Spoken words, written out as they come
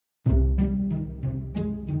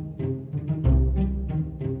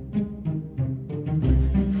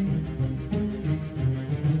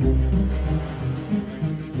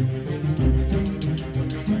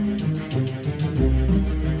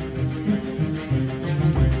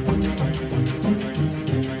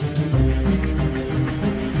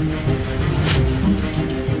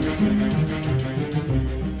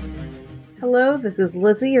This is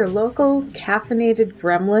Lizzie, your local caffeinated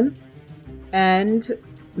gremlin. And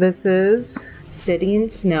this is City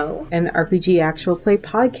and Snow, an RPG actual play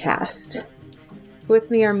podcast. With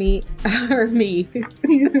me are me.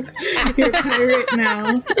 You're a pirate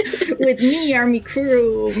now. With me are me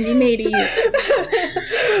crew, me mateys.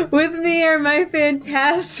 With me are my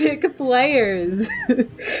fantastic players.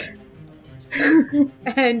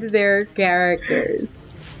 And their characters.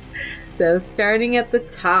 So starting at the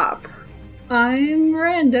top. I'm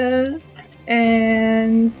Miranda,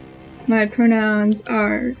 and my pronouns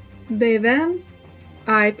are they, them.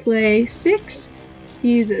 I play Six.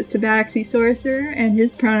 He's a tabaxi sorcerer, and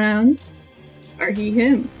his pronouns are he,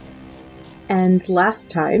 him. And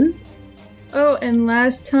last time... Oh, and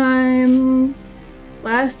last time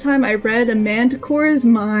I read a manticore's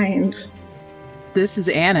mind. This is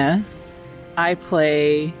Anna. I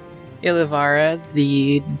play Ilivara,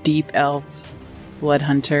 the deep elf blood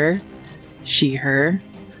hunter. She, her.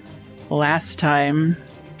 Last time,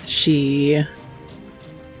 she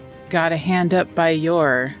got a hand up by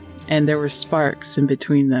Yor, and there were sparks in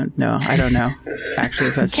between them. No, I don't know. Actually,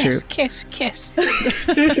 if that's true. Kiss.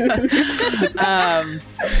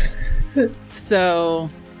 So,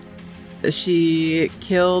 she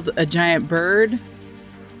killed a giant bird,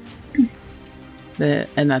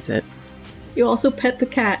 and that's it. You also pet the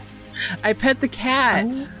cat. I pet the cat.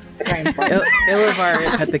 Oh, very important.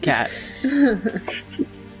 Ilivara pet the cat.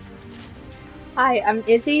 Hi, I'm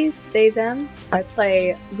Izzy, they, them. I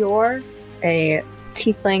play Yor, a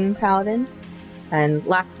tiefling paladin. And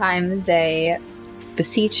last time they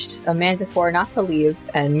beseeched a manticore not to leave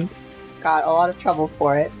and got a lot of trouble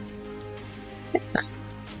for it.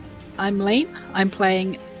 I'm Lane. I'm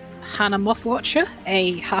playing Hannah Mothwatcher,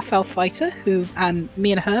 a half-elf fighter who,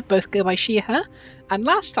 me and her both go by she, her. And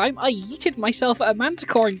last time I yeeted myself at a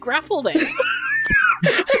manticore and grappled it.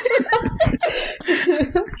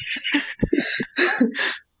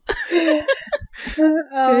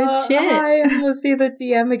 Good shit. Hi, I'm Lucy the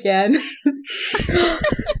DM again.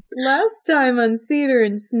 Last time on Cedar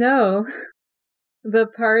and Snow, the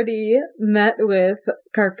party met with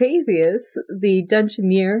Carpathius, the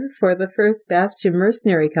dungeoneer for the First Bastion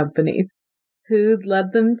Mercenary Company, who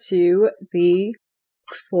led them to the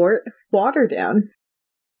Fort Waterdown.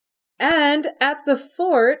 And at the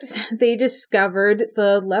fort, they discovered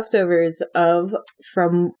the leftovers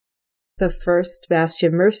from the First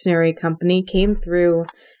Bastion Mercenary Company came through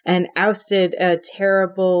and ousted a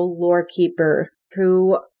terrible lorekeeper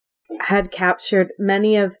who had captured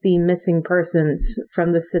many of the missing persons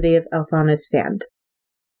from the city of Elthanistan.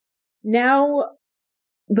 Now,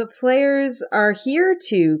 the players are here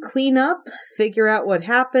to clean up, figure out what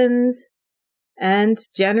happened, and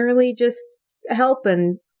generally just help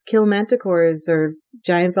and kill manticores or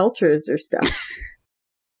giant vultures or stuff.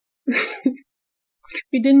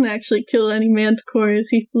 We didn't actually kill any manticores.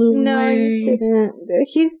 He flew away. No, he didn't.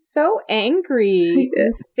 He's so angry.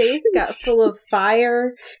 His face got full of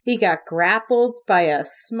fire. He got grappled by a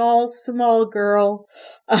small girl.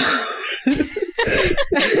 And,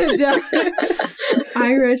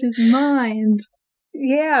 I read his mind.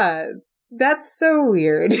 yeah, that's so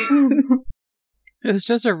weird. It was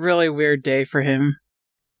just a really weird day for him.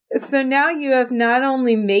 So now you have not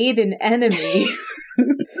only made an enemy,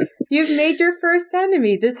 you've made your first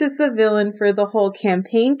enemy. This is the villain for the whole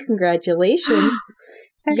campaign. Congratulations.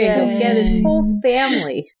 He's going to go get his whole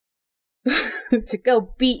family to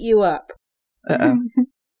go beat you up. Uh-oh.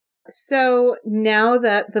 So now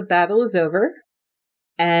that the battle is over,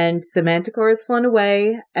 and the manticore has flown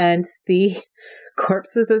away, and the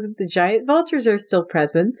corpses of the giant vultures are still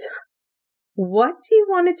present, what do you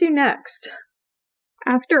want to do next?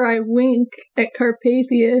 After I wink at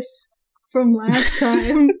Carpathius from last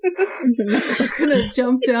time, I'm gonna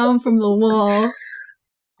jump down from the wall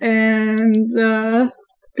and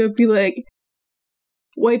go be like,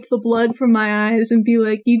 wipe the blood from my eyes and be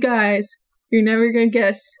like, you guys, you're never gonna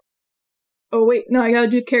guess. Oh wait, no, I gotta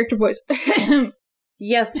do a character voice.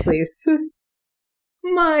 Yes, please.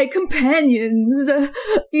 My companions,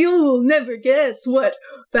 you'll never guess what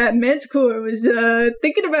that manticore was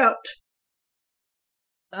thinking about.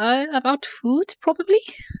 About food, probably?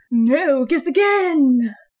 No, guess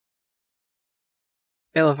again!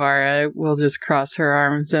 Ilivara will just cross her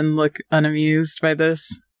arms and look unamused by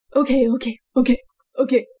this. Okay, I'll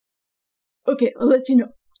let you know.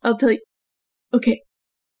 I'll tell you. Okay.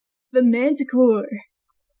 The manticore.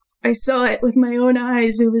 I saw it with my own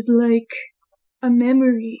eyes. It was like a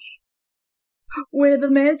memory. Where the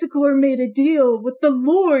manticore made a deal with the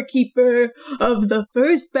lore keeper of the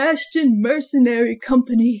First Bastion Mercenary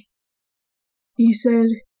Company. He said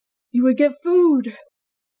he would get food.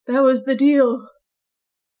 That was the deal.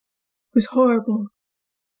 was horrible.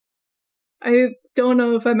 I don't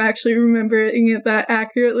know if I'm actually remembering it that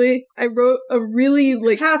accurately. I wrote a really,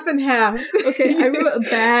 like... half and half. Okay, I wrote a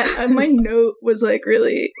bad... my note was, like,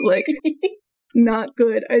 really, like, not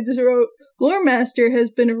good. I just wrote, Lore Master has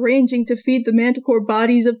been arranging to feed the manticore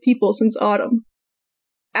bodies of people since autumn.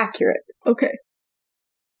 Accurate. Okay.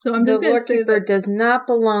 So I'm just going to say Lorekeeper that... does not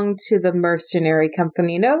belong to the mercenary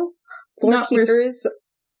company, no. Lorekeepers,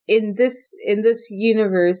 in this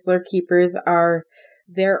universe, Lorekeepers are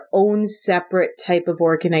their own separate type of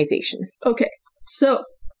organization. Okay, so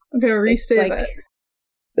I'm going to restate that.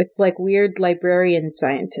 It's like weird librarian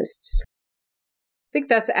scientists. I think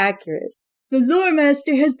that's accurate. The Lore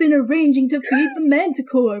Master has been arranging to feed the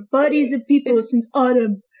manticore bodies of people since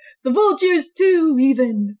autumn. The vultures too,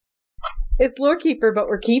 even. It's Lorekeeper, but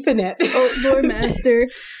we're keeping it. Oh, Lore Master.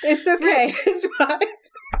 It's okay. It's fine.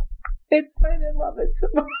 It's fine. I love it so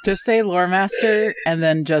much. Just say Lore Master, and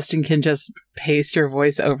then Justin can just paste your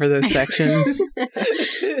voice over those sections.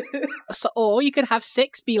 So, or you could have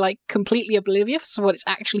Six be like completely oblivious of what it's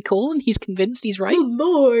actually called, and he's convinced he's right. The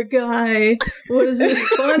lore guy was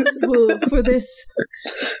responsible for this.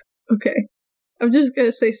 Okay. I'm just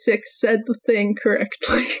gonna say Six said the thing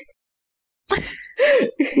correctly.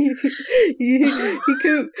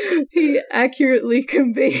 he accurately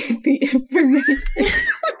conveyed the information.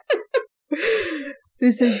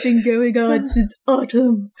 This has been going on since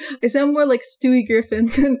autumn. I sound more like Stewie Griffin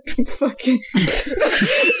than fucking... Maybe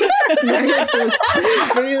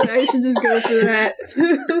I should just go for that.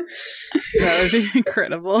 That would be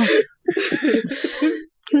incredible.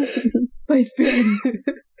 My friend,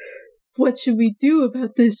 what should we do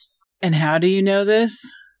about this? And how do you know this?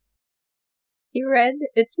 You read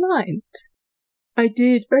its mind. I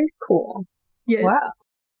did. Very cool. Yes. Wow.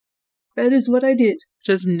 That is what I did.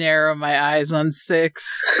 Just narrow my eyes on Six.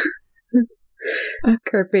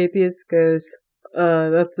 Carpathius goes,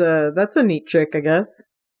 that's a neat trick, I guess.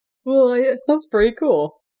 Well, that's pretty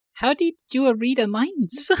cool. How do you do a reader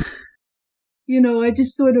minds? I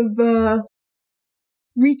just sort of,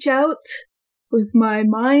 reach out with my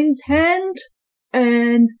mind's hand,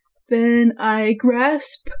 and then I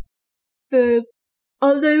grasp the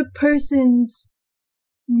other person's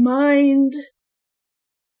mind,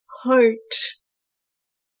 heart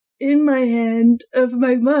in my hand of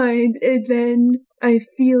my mind, and then I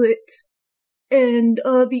feel it, and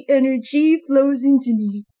all the energy flows into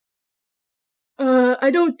me. I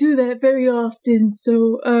don't do that very often,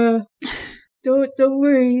 so don't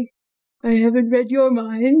worry. I haven't read your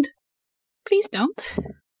mind. Please don't.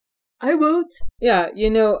 I won't. Yeah,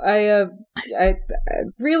 I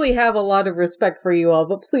really have a lot of respect for you all,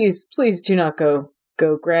 but please do not go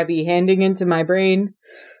grabby handing into my brain.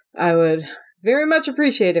 I would very much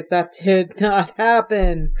appreciate if that did not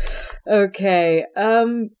happen. Okay,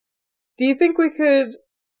 do you think we could...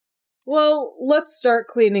 Well, let's start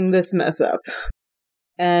cleaning this mess up.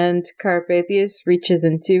 And Carpathius reaches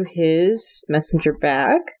into his messenger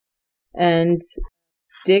bag and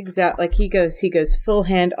digs out, like he goes full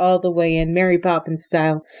hand all the way in, Mary Poppins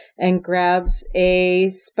style, and grabs a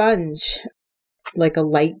sponge, like a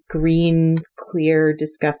light green, clear,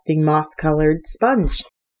 disgusting, moss-colored sponge.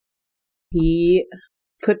 He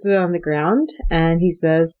puts it on the ground and he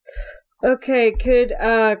says, "Okay,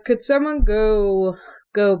 could someone go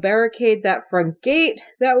barricade that front gate?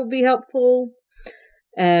 That would be helpful."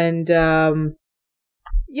 And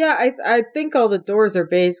yeah, I think all the doors are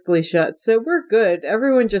basically shut, so we're good.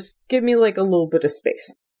 Everyone just give me like a little bit of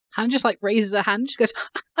space. Hannah just like raises her hand. She goes,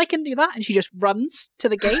 "I can do that," and she just runs to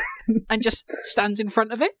the gate and just stands in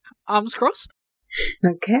front of it, arms crossed.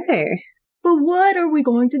 Okay. But what are we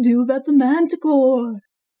going to do about the manticore?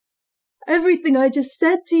 Everything I just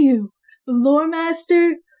said to you. The lore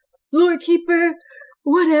master, lore keeper,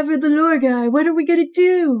 whatever the lore guy, what are we gonna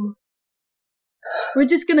do? We're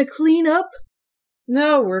just gonna clean up?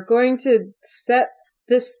 No, we're going to set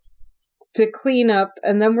this to clean up,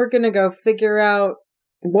 and then we're gonna go figure out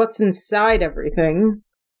what's inside everything.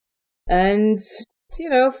 And,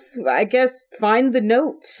 I guess find the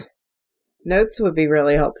notes. Notes would be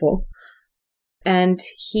really helpful. And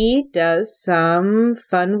he does some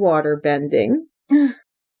fun water bending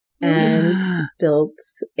and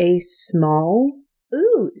builds a small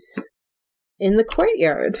ooze in the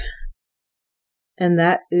courtyard. And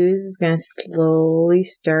that ooze is going to slowly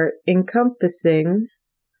start encompassing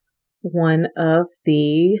one of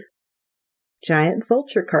the giant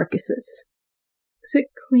vulture carcasses. Is it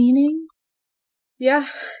cleaning? Yeah,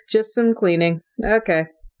 just some cleaning. Okay.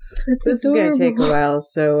 That's this adorable. is going to take a while,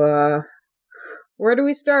 so where do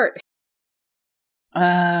we start?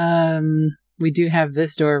 We do have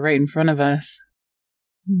this door right in front of us.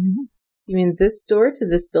 You mean this door to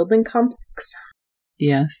this building complex?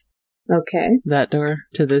 Yes. Okay. That door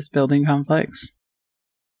to this building complex.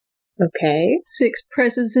 Okay. Six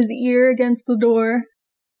presses his ear against the door.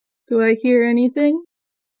 Do I hear anything?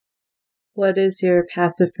 What is your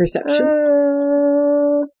passive perception?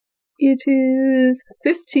 It is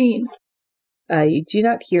 15. You do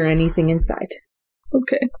not hear anything inside.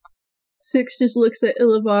 Okay. Six just looks at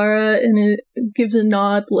Ilivara and it gives a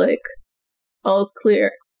nod like, all's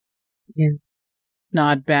clear. Yeah.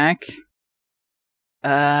 Nod back.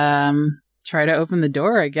 Try to open the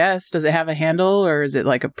door, I guess. Does it have a handle or is it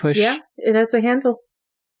like a push? Yeah, it has a handle.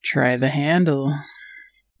 Try the handle.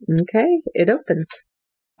 Okay, it opens.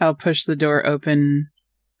 I'll push the door open,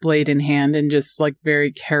 blade in hand, and just like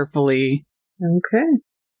very carefully. Okay.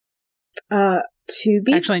 To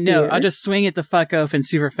be Actually, no, clear- I'll just swing it the fuck open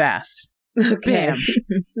super fast. Okay. Bam.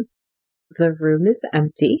 The room is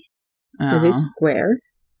empty. It Oh. is square.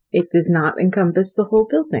 It does not encompass the whole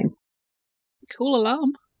building. Cool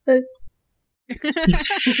alarm.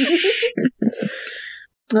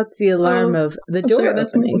 That's the alarm of the I'm door sorry,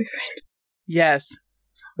 that's my opening. boyfriend. Yes.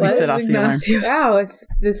 We What? set off the alarm. Ignatius. Wow, it's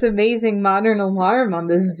this amazing modern alarm on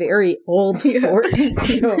this very old Yeah. fort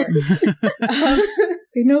door.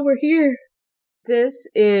 They know we're here. This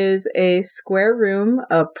is a square room,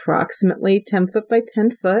 approximately 10 foot by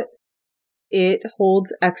 10 foot. It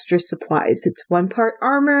holds extra supplies. It's 1 part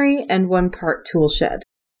armory and 1 part tool shed.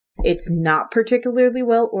 It's not particularly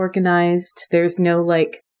well organized. There's no,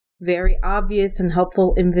 very obvious and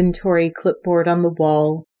helpful inventory clipboard on the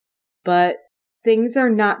wall. But things are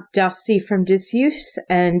not dusty from disuse,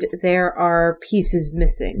 and there are pieces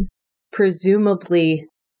missing. Presumably,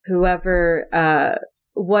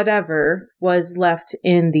 whatever was left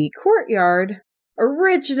in the courtyard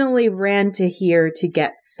originally ran to here to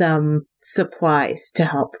get some supplies to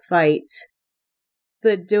help fight.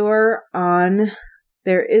 There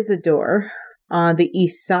is a door on the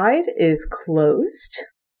east side is closed,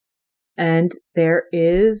 and there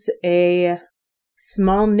is a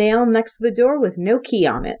small nail next to the door with no key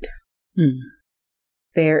on it.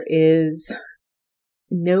 There is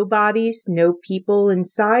no bodies, no people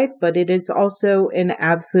inside, but it is also an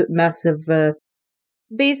absolute mess of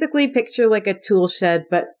basically picture like a tool shed,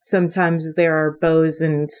 but sometimes there are bows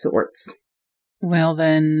and swords. Well,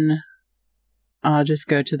 then I'll just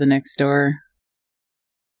go to the next door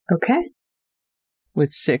Okay.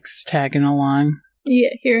 with Six tagging along. Yeah,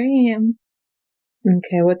 here I am.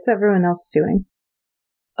 Okay, what's everyone else doing?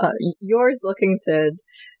 Yours looking to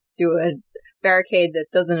do a barricade that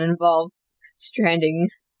doesn't involve stranding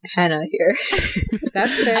Hannah here.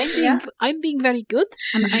 That's fair. I'm being very good,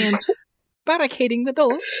 and I am barricading the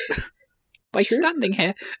door by Sure. standing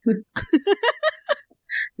here.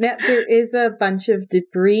 Now, there is a bunch of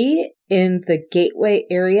debris in the gateway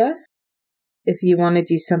area. If you want to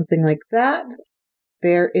do something like that.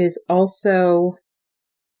 There is also,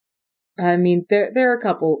 there are a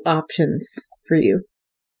couple options for you.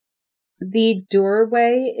 The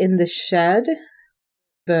doorway in the shed,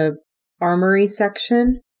 the armory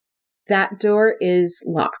section, that door is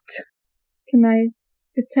locked. Can I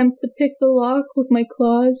attempt to pick the lock with my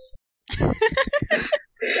claws?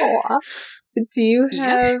 Aw. Do you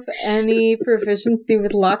have any proficiency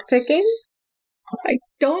with lockpicking? I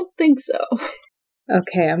don't think so.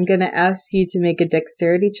 Okay, I'm going to ask you to make a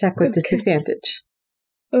dexterity check with Okay. disadvantage.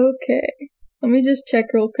 Okay. Let me just check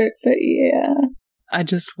real quick, but yeah. I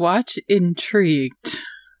just watch intrigued.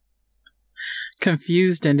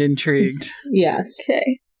 Confused and intrigued. Yes.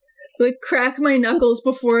 Okay. Like crack my knuckles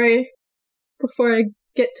before I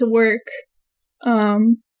get to work.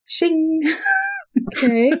 Shing!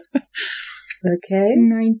 Okay. Okay.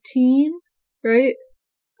 19, right?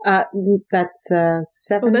 That's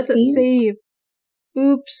 17. Oh, that's a save.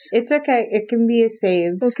 Oops. It's okay. It can be a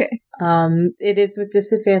save. Okay. It is with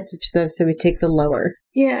disadvantage though, so we take the lower.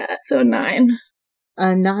 Yeah, so 9.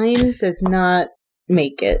 A 9 does not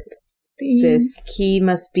make it. This key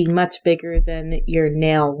must be much bigger than your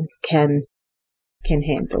nail can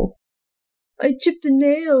handle. I chipped a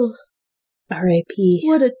nail. R.I.P.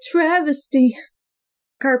 What a travesty.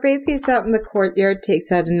 Carpathia's out in the courtyard,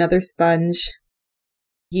 takes out another sponge,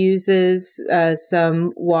 uses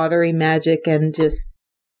some watery magic, and just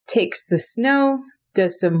takes the snow,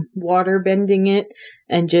 does some water bending it,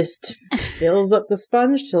 and just fills up the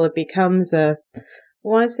sponge till it becomes I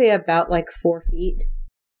want to say about 4 feet.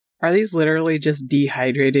 Are these literally just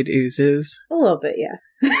dehydrated oozes? A little bit,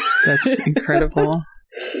 yeah. That's incredible.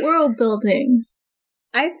 World building.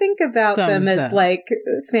 I think about them Thumbs as up.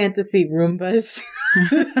 fantasy Roombas.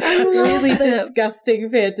 I love Really them. disgusting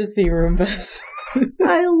fantasy Roombas.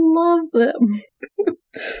 I love them.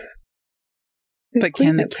 But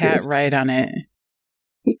can the cat ride on it?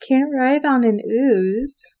 You can't ride on an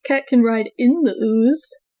ooze. Cat can ride in the ooze.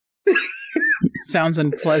 Sounds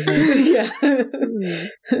unpleasant. Yeah.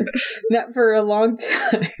 Not for a long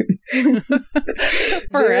time.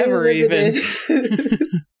 Forever, Very even. limited.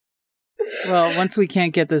 Well, once we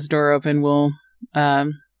can't get this door open,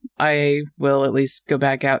 I will at least go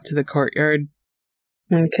back out to the courtyard.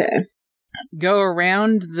 Okay. Go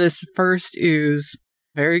around this first ooze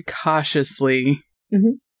very cautiously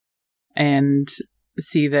and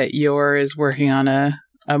see that Yor is working on a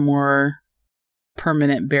more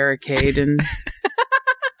permanent barricade, and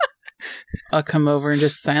I'll come over and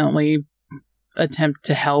just silently attempt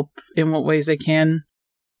to help in what ways I can,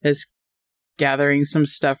 as gathering some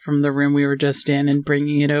stuff from the room we were just in and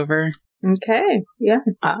bringing it over. Okay. Yeah.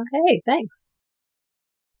 Hey, thanks.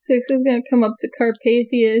 Six is gonna come up to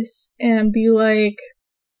Carpathius and be like,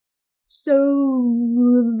 "So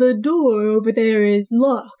the door over there is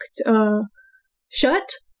locked,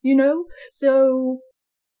 shut, you know? So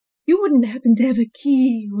you wouldn't happen to have a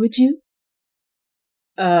key, would you?"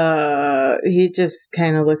 He just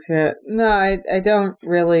kind of looks at it. No, I don't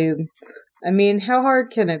really. I mean, how hard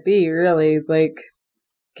can it be, really? Like,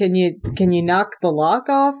 can you knock the lock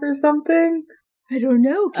off or something? I don't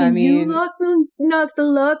know. Can you knock the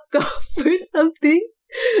lock off or something?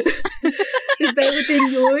 Is that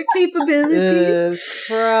within your capability?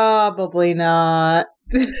 Probably not.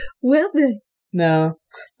 Well then. No.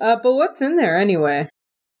 But what's in there anyway?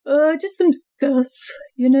 Just some stuff,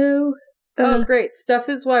 you know? Oh, great. Stuff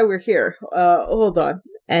is why we're here. Hold on.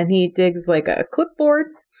 And he digs like a clipboard.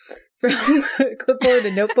 Clipboard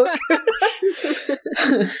and notebook.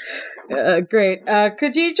 Great.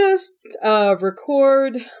 Could you just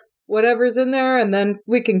record whatever's in there, and then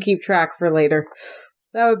we can keep track for later?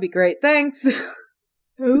 That would be great. Thanks.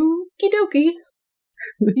 Okie dokie.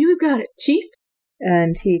 You got it, Chief.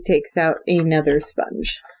 And he takes out another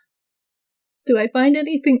sponge. Do I find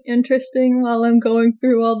anything interesting while I'm going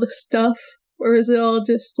through all the stuff? Or is it all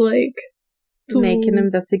just like tools? Make an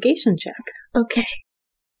investigation check. Okay.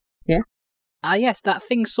 Yeah. Yes, that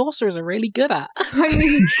thing sorcerers are really good at. I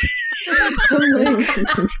mean, I'm like,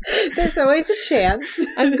 there's always a chance.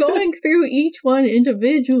 I'm going through each one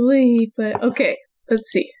individually, but okay,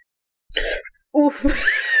 let's see. Oof.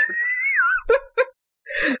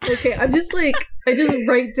 Okay, I just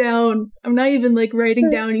write down, I'm not even like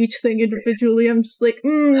writing down each thing individually, I'm just like,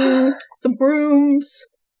 some brooms,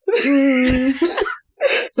 some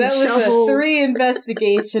that was shovels. a 3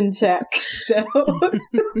 investigation check, so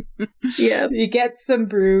yeah. You get some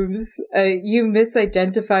brooms, you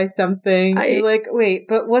misidentify something, you're like, wait,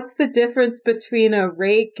 but what's the difference between a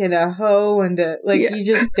rake and a hoe and you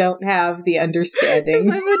just don't have the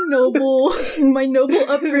understanding. I'm a noble, my noble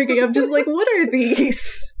upbringing, I'm just like, what are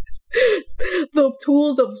these? The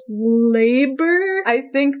tools of labor? I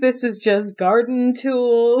think this is just garden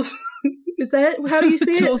tools. Is that how you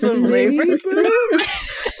say Tools it? of labor?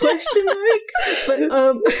 Question mark?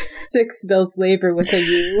 But, 6 spells labor with a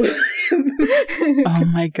U. Oh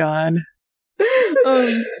my god.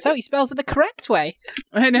 So he spells it the correct way.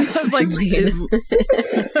 I know, I was like,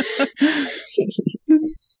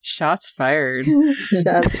 shots fired.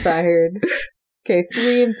 Shots fired. Okay,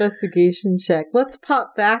 3 investigation check. Let's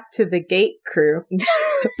pop back to the gate crew.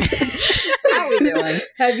 How are we doing?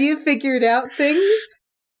 Have you figured out things?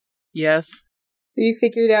 Yes. You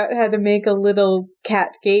figured out how to make a little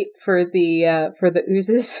cat gate for the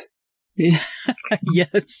oozes? Yeah.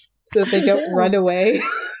 Yes. So they don't run away?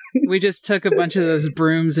 We just took a bunch of those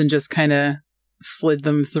brooms and just kind of slid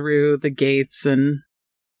them through the gates, and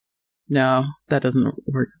no, that doesn't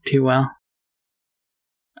work too well.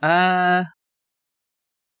 I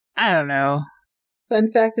don't know. Fun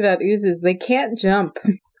fact about oozes, they can't jump,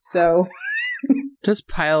 so... Just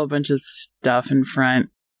pile a bunch of stuff in front.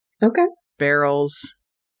 Okay. Barrels.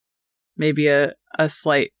 Maybe a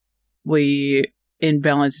slightly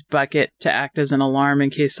imbalanced bucket to act as an alarm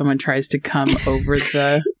in case someone tries to come over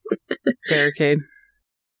the barricade.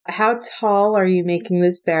 How tall are you making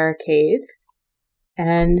this barricade?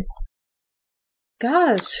 And...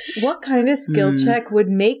 gosh, what kind of skill check would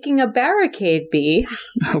making a barricade be?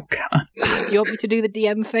 Oh, God. Do you want me to do the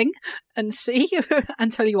DM thing and see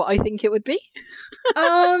and tell you what I think it would be?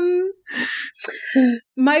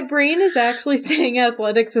 My brain is actually saying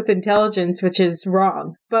athletics with intelligence, which is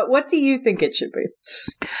wrong. But what do you think it should be?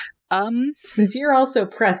 Since you're also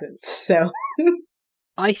present, so.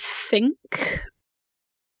 I think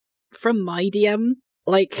from my DM,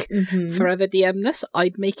 for other DM-ness,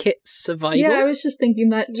 I'd make it survival. Yeah, I was just thinking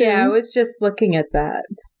that too. Yeah, I was just looking at that.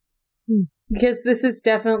 Because this is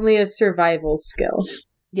definitely a survival skill.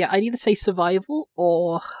 Yeah, I'd either say survival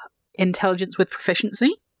or intelligence with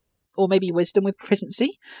proficiency, or maybe wisdom with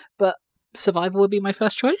proficiency, but survival would be my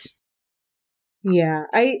first choice. Yeah,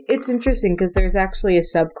 it's interesting because there's actually a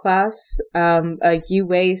subclass, a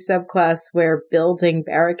UA subclass where building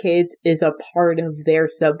barricades is a part of their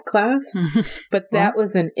subclass, but that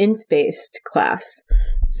was an int-based class.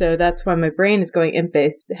 So that's why my brain is going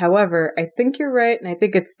int-based. However, I think you're right, and I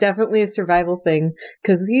think it's definitely a survival thing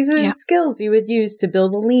because these are the skills you would use to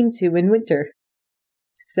build a lean-to in winter.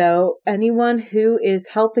 So, anyone who is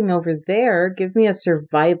helping over there, give me a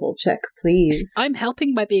survival check, please. I'm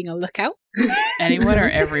helping by being a lookout. Anyone or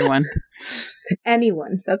everyone?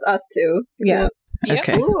 Anyone. That's us too. Yeah.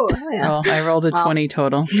 Okay. Ooh, yeah. Well, I rolled a 20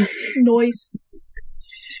 total. Noise.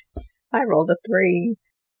 I rolled a 3.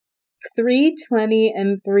 3, 20,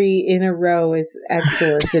 and 3 in a row is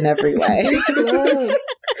excellent in every way.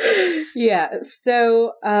 Yeah,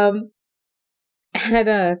 so,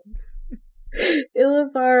 Hannah,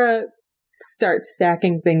 Ilivara starts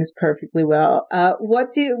stacking things perfectly well. What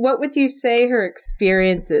would you say her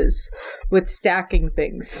experience is with stacking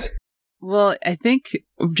things? Well, I think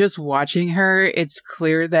just watching her, it's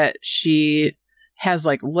clear that she has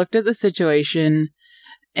like looked at the situation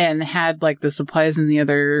and had like the supplies in the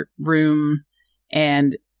other room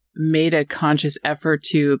and made a conscious effort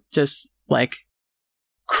to just like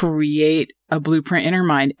create a blueprint in her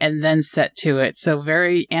mind and then set to it. So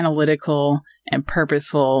very analytical and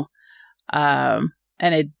purposeful.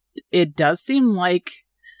 And it does seem like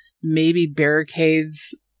maybe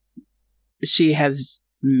barricades, she has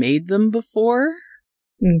made them before.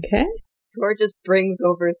 Okay. Or just brings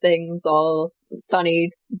over things all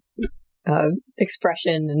sunny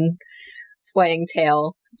expression and swaying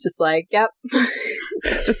tail. Just like, yep.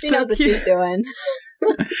 She knows what she's doing.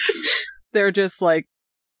 They're just like,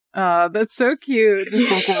 that's so cute.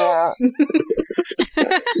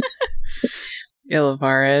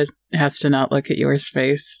 Ilivara has to not look at yours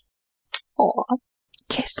face. Aw.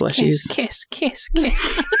 Kiss, Blushies. kiss, kiss, kiss,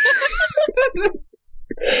 kiss.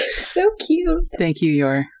 So cute. Thank you,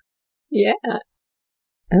 Yor. Yeah.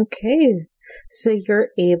 Okay. So you're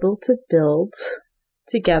able to build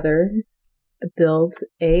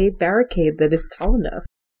a barricade that is tall enough.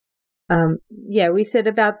 Yeah, we said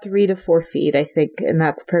about 3 to 4 feet, I think, and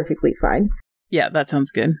that's perfectly fine. Yeah, that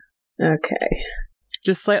sounds good. Okay.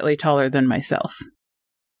 Just slightly taller than myself.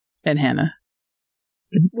 And Hannah.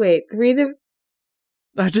 Wait, 3 to...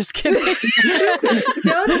 Oh, just kidding.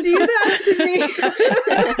 Don't do that to me.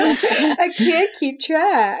 I can't keep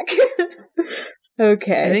track.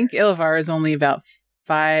 Okay. I think Ilivara is only about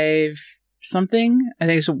 5 something. I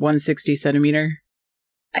think it's 160 centimeter.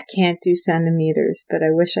 I can't do centimeters, but I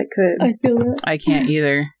wish I could. I feel that. I can't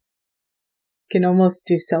either. Can almost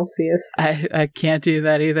do Celsius. I can't do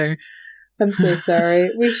that either. I'm so sorry.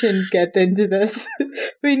 We shouldn't get into this.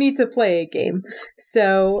 We need to play a game.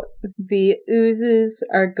 So the oozes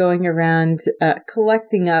are going around,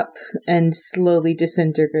 collecting up and slowly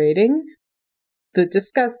disintegrating. The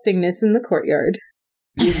disgustingness in the courtyard.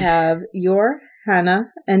 You have Hannah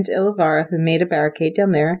and Ilivara, who made a barricade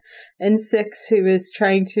down there, and Six, who is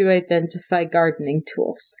trying to identify gardening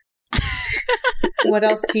tools. What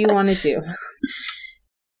else do you want to do?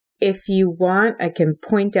 If you want, I can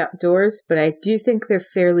point out doors, but I do think they're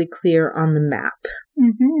fairly clear on the map.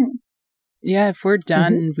 Mm-hmm. Yeah, if we're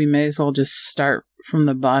done, we may as well just start from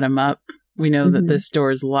the bottom up. We know that this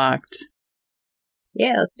door is locked.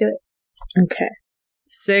 Yeah, let's do it. Okay.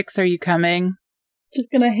 6, are you coming? Just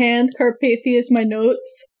gonna hand Carpathius my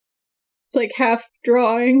notes. It's like half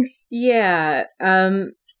drawings. Yeah,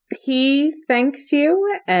 he thanks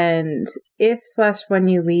you, and if/when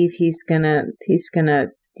you leave, he's gonna,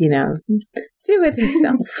 you know, do it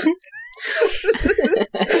himself.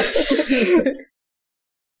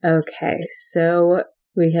 Okay, so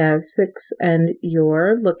we have Six and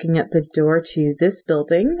Yor looking at the door to this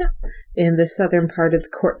building in the southern part of the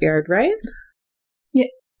courtyard, right? Yeah.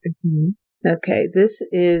 Okay, this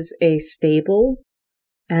is a stable,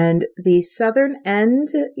 and the southern end,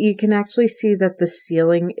 you can actually see that the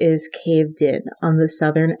ceiling is caved in on the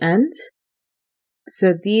southern end.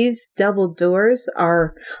 So these double doors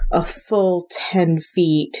are a full 10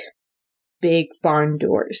 feet big barn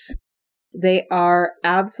doors. They are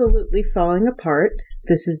absolutely falling apart.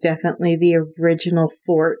 This is definitely the original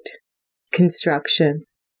fort construction.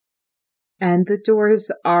 And the doors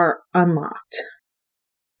are unlocked.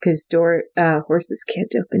 Because horses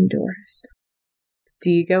can't open doors. Do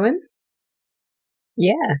you go in?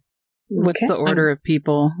 Yeah. What's the order of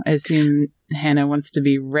people? I assume Hannah wants to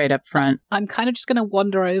be right up front. I'm kind of just going to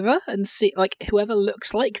wander over and see, like, whoever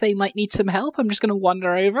looks like they might need some help. I'm just going to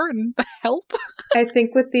wander over and help. I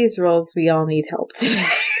think with these rolls, we all need help today.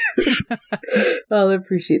 I'll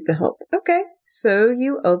appreciate the help. Okay, so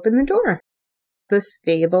you open the door. The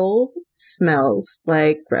stable smells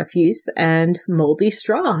like refuse and moldy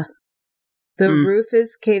straw. The roof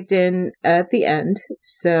is caved in at the end,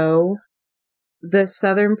 so the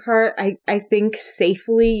southern part, I think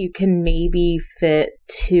safely you can maybe fit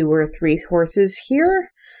 2 or 3 horses here.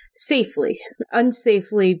 Safely.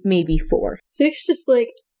 Unsafely, maybe 4. Six just, like,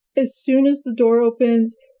 as soon as the door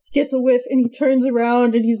opens, gets a whiff, and he turns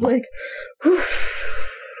around, and he's like,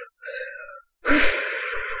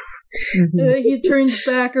 And then he turns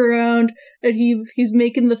back around, and he's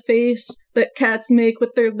making the face that cats make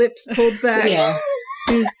with their lips pulled back. Yeah.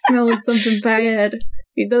 He's smelling something bad.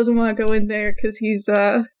 He doesn't want to go in there because he's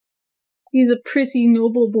a prissy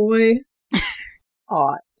noble boy.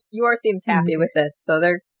 Aw, Yor seems happy with this, so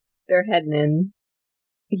they're heading in.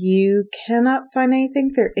 You cannot find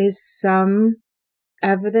anything. There is some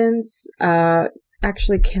evidence.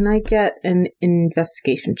 Actually, can I get an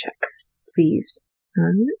investigation check, please?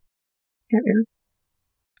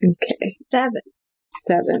 Okay. 7.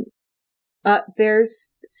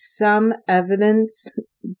 There's some evidence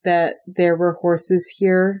that there were horses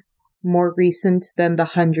here more recent than the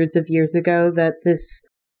hundreds of years ago that this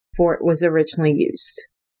fort was originally used.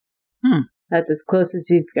 That's as close as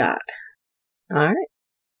you've got. All right.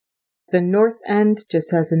 The north end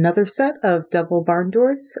just has another set of double barn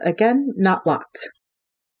doors. Again, not locked.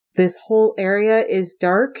 This whole area is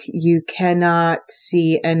dark. You cannot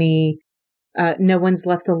see any... no one's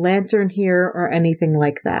left a lantern here or anything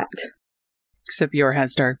like that. Except Yor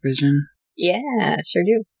has dark vision. Yeah, sure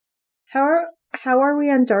do. How are we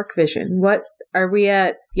on dark vision? What are we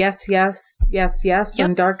at? Yes Yep.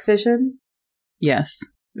 on dark vision? Yes.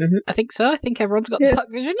 Mm-hmm. I think so. I think everyone's got Yes. dark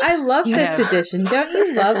vision. I love Yeah. 5th edition. Don't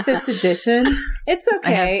you love 5th edition? It's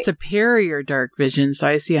I have okay. superior dark vision, so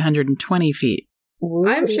I see 120 feet.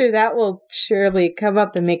 I'm sure that will surely come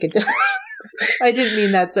up and make a difference. I didn't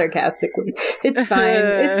mean that sarcastically. It's fine.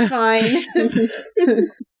 It's fine.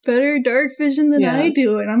 Better dark vision than Yeah. I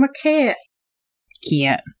do, and I'm a cat.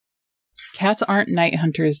 Can't. Cats aren't night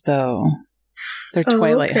hunters, though. They're Oh,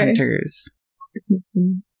 twilight okay. hunters.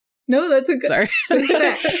 No, that's a good Sorry.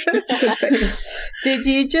 fact. Did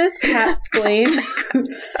you just cat-splain?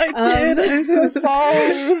 I did. I'm so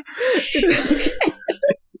sorry.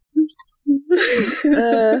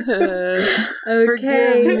 Okay.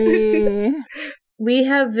 Forgive me. We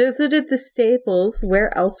have visited the stables.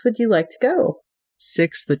 Where else would you like to go?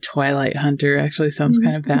 6, the Twilight Hunter, actually sounds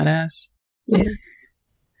kind of badass. You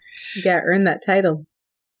gotta earn that title.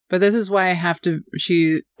 But this is why I have to...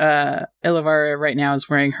 Ilivara right now is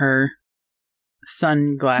wearing her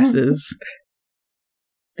sunglasses.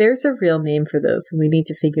 There's a real name for those, and we need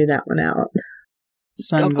to figure that one out.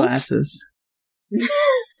 Sunglasses.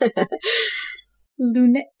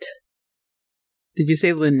 Lunette. Did you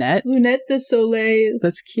say lunette? Lunette de Soleil is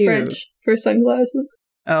That's cute. French for sunglasses.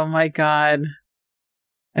 Oh my god.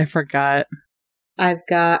 I forgot. I've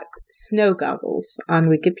got snow goggles on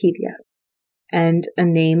Wikipedia, and a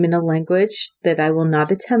name in a language that I will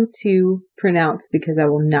not attempt to pronounce because I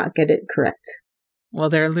will not get it correct. Well,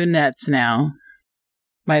 they're lunettes now.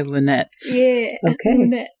 My lunettes. Yeah. Okay.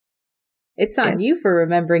 Lunette. It's on you for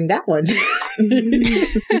remembering that one.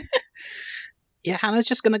 Yeah, Hannah's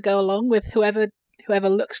just going to go along with whoever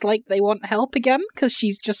looks like they want help again, because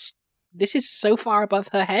this is so far above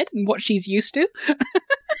her head and what she's used to.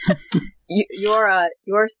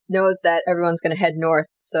 Yours knows that everyone's going to head north,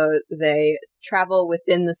 so they travel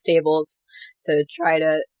within the stables to try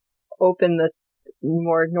to open the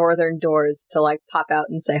more northern doors to, like, pop out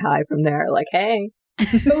and say hi from there. Like, hey.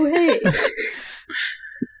 Oh, hey.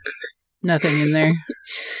 Nothing in there.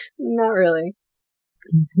 Not really.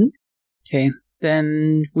 Okay.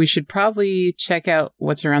 Then we should probably check out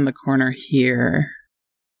what's around the corner here.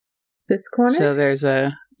 This corner? So there's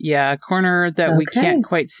a corner that we Okay. can't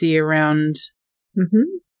quite see around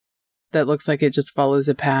Mm-hmm. that looks like it just follows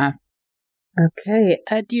a path. Okay.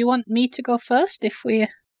 Do you want me to go first if we...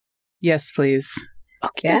 Yes, please.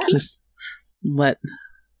 Okay, Yeah. Just let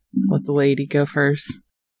the lady go first.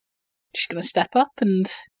 Just going to step up and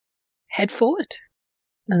head forward.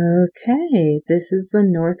 Okay, this is the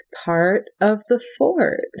north part of the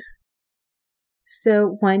fort.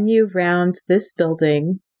 So when you round this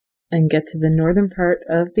building and get to the northern part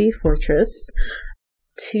of the fortress,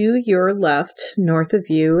 to your left, north of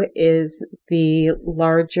you, is the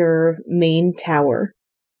larger main tower.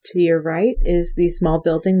 To your right is the small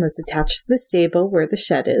building that's attached to the stable where the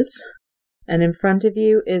shed is. And in front of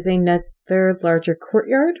you is another larger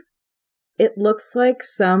courtyard. It looks like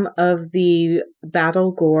some of the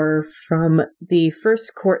battle gore from the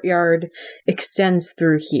first courtyard extends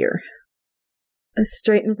through here.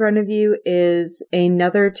 Straight in front of you is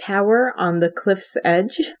another tower on the cliff's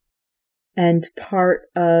edge, and part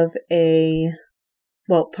of the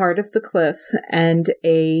cliff and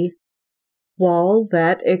a wall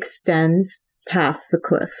that extends past the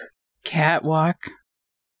cliff. Catwalk.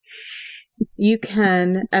 You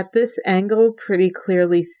can, at this angle, pretty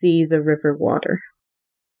clearly see the river water.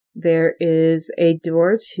 There is a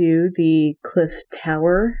door to the cliff's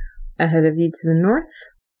tower ahead of you to the north,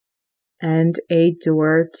 and a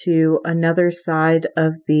door to another side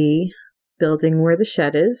of the building where the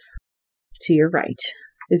shed is, to your right.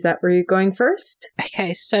 Is that where you're going first?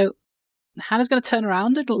 Okay, so Hannah's going to turn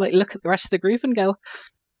around and look at the rest of the group and go,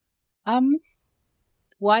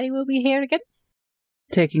 why will we here again?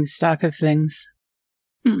 Taking stock of things.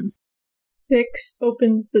 6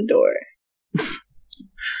 opens the door.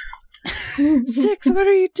 6, what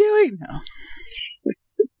are you doing? No.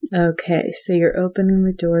 Okay, so you're opening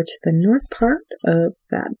the door to the north part of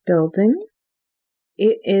that building.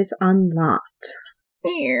 It is unlocked.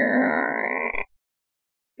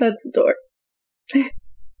 That's the door.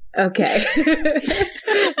 Okay.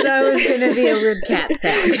 That was going to be a weird cat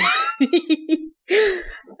sound.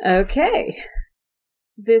 Okay.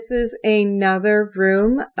 This is another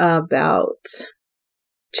room about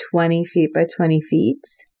 20 feet by 20 feet.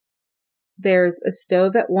 There's a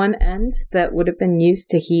stove at one end that would have been used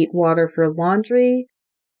to heat water for laundry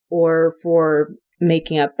or for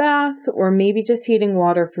making a bath or maybe just heating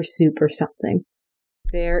water for soup or something.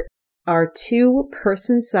 There are 2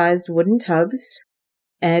 person-sized wooden tubs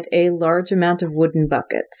and a large amount of wooden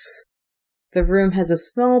buckets. The room has a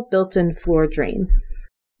small built-in floor drain.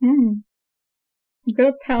 I'm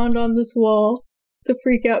gonna pound on this wall to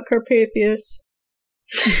freak out Carpathius.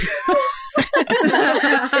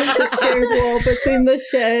 The shared wall between the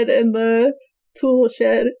shed and the tool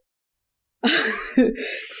shed.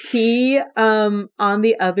 He, on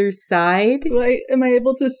the other side... Am I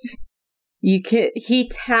able to... He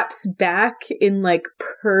taps back in, like,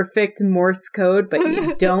 perfect Morse code, but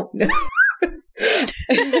you don't know.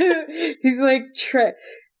 He's like,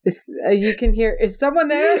 you can hear, is someone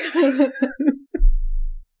there?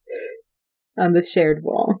 On the shared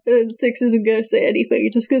wall. 6 isn't gonna say anything,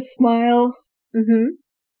 he's just gonna smile.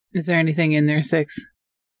 Is there anything in there, 6?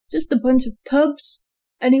 Just a bunch of tubs.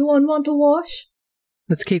 Anyone want to wash?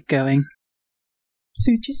 Let's keep going.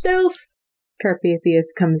 Suit yourself.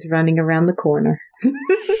 Carpathius comes running around the corner.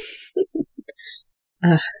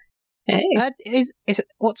 Hey. Is it,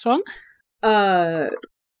 what's wrong?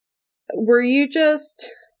 Were you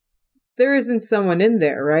just... There isn't someone in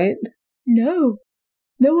there, right? No.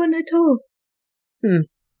 No one at all.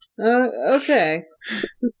 Okay.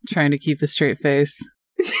 Trying to keep a straight face.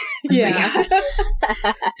 Yeah.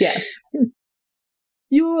 Yes.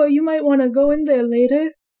 You might want to go in there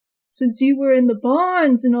later, since you were in the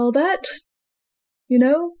barns and all that. You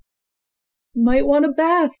know? Might want a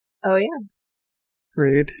bath. Oh, yeah.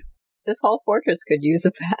 Rude. This whole fortress could use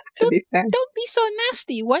a bath, to be fair. Don't be so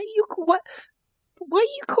nasty. Why you call... What?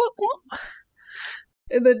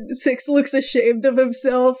 And then 6 looks ashamed of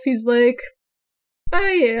himself. He's like, I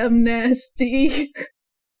am nasty.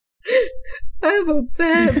 I'm a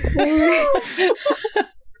bad boy.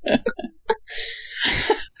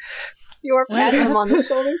 You're patting him on the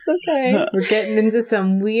shoulder, it's okay. We're getting into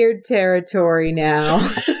some weird territory now.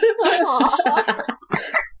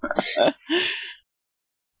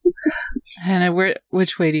 Hannah,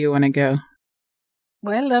 which way do you want to go?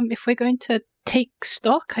 Well, if we're going to take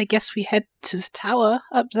stock, I guess we head to the tower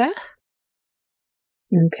up there.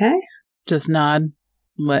 Okay. Just nod.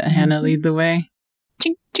 Let Hannah lead the way.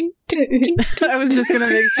 Ching, ching, ching, ching. I was just going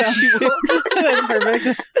to make sounds too. That's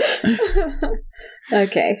perfect.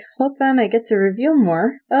 Okay. Hold on, I get to reveal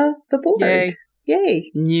more of the board.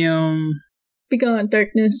 Yay. Yum. Begone,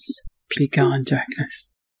 darkness. Begone,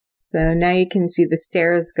 darkness. So now you can see the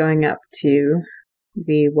stairs going up to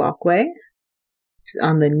the walkway. It's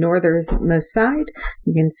on the northernmost side.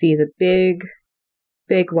 You can see the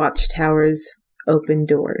big watchtower's open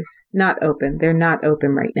doors. Not open. They're not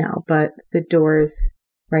open right now, but the doors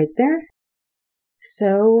right there.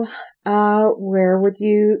 So, where would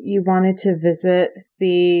you wanted to visit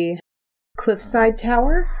the cliffside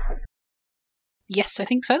tower? Yes, I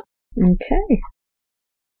think so. Okay.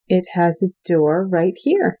 It has a door right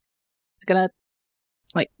here. We're gonna,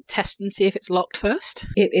 test and see if it's locked first.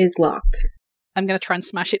 It is locked. I'm going to try and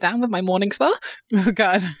smash it down with my Morning Star. Oh,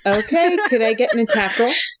 God. Okay, could I get an attack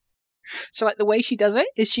roll? So, like, the way she does it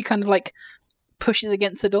is she kind of, like, pushes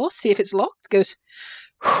against the door, see if it's locked, goes,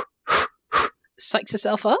 psychs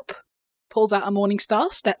herself up, pulls out a Morning Star,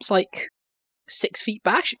 steps, like, 6 feet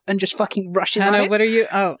back, and just fucking rushes Hannah, at it. what are you...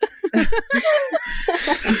 Oh.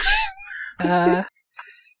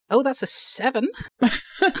 Oh, that's a 7.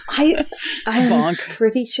 I'm Bonk.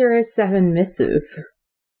 pretty sure a 7 misses.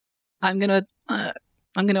 I'm gonna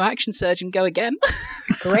action surge and go again.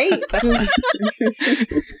 Great.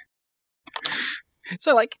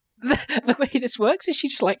 So, like, the way this works is she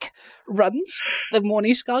just, like, runs. The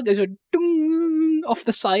Morning Star goes dung off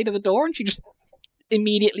the side of the door, and she just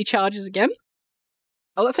immediately charges again.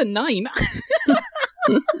 Oh, that's a 9.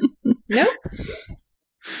 Nope.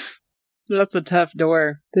 That's a tough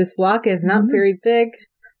door. This lock is not very big.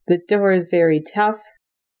 The door is very tough.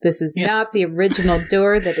 This is Yes. not the original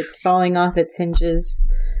door that it's falling off its hinges.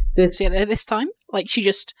 See, this time, like, she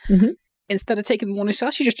just, instead of taking the Morning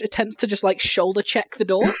Star, she just attempts to just, like, shoulder check the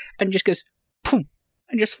door and just goes, boom,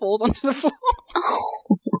 and just falls onto the floor.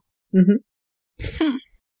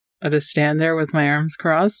 I just stand there with my arms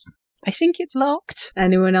crossed. I think it's locked.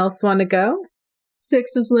 Anyone else want to go?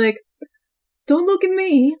 Six is like, don't look at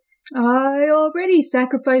me. I already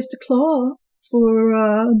sacrificed a claw for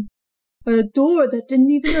a door that didn't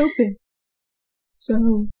even open.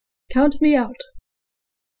 So, count me out.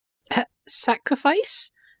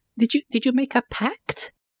 Sacrifice? Did you make a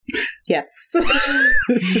pact? Yes.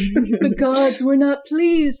 The gods were not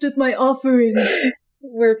pleased with my offering.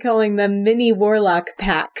 We're calling them mini warlock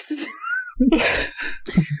packs.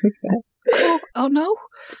 Oh no?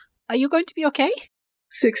 Are you going to be okay?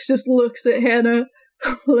 Six just looks at Hannah,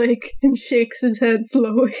 like, and shakes his head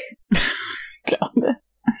slowly. God.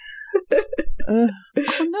 Oh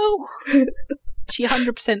no. She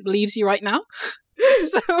 100% believes you right now.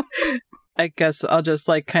 So I guess I'll just,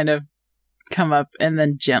 like, kind of come up and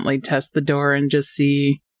then gently test the door and just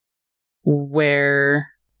see where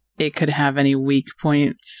it could have any weak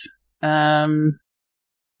points.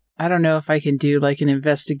 I don't know if I can do, like, an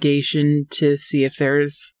investigation to see if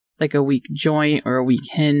there's, like, a weak joint or a weak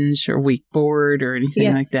hinge or weak board or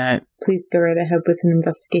anything like that. Please go right ahead with an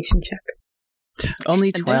investigation check.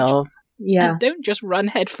 Only 12. Yeah. And don't just run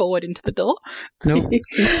head forward into the door. Nope.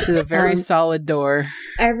 It's a very solid door.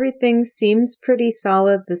 Everything seems pretty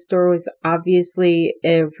solid. This door was obviously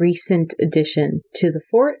a recent addition to the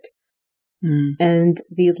fort. And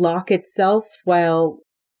the lock itself, while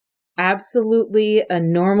absolutely a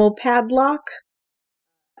normal padlock,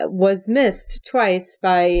 was missed twice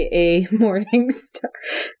by a morning star.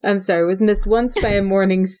 I'm sorry, was missed once by a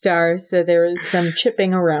morning star, so there was some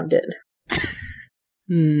chipping around it.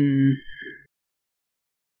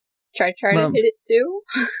 Try to hit it too?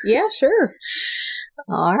 Yeah, sure.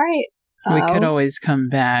 All right. We could always come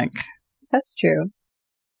back, That's true.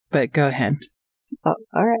 but go ahead. Oh,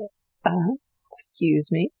 all right. Excuse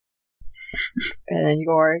me. And then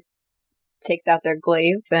Yor takes out their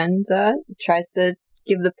glaive and tries to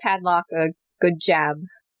give the padlock a good jab.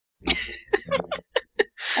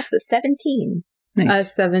 That's a 17.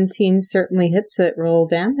 Nice. 17 certainly hits it. Roll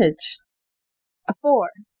damage. A 4.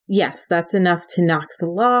 Yes, that's enough to knock the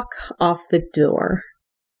lock off the door.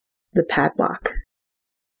 The padlock.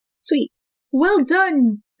 Sweet. Well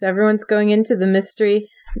done! So everyone's going into the mystery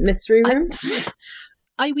room?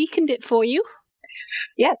 I weakened it for you.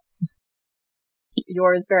 Yes.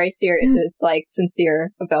 Yor is very serious, like,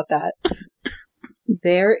 sincere about that.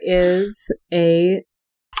 There is a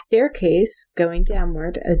staircase going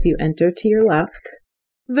downward as you enter to your left.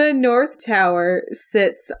 The North Tower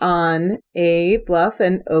sits on a bluff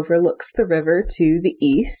and overlooks the river to the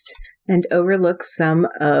east and overlooks some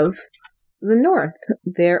of the north.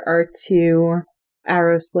 There are 2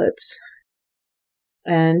 arrow slits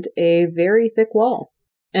and a very thick wall.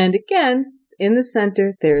 And again, in the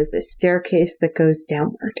center, there is a staircase that goes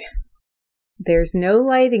downward. There's no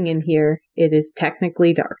lighting in here. It is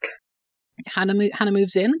technically dark. Hannah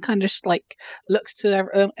moves in, kind of just, like, looks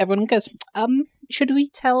to everyone and goes, should we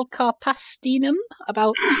tell Carpastinum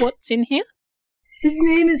about what's in here? His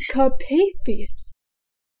name is Carpathius.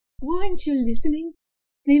 Weren't you listening?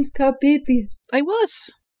 Name's Carpathius. I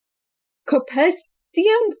was.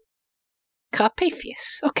 Carpastium?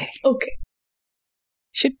 Carpathius. Okay. Okay.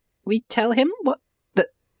 Should we tell him that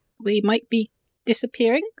we might be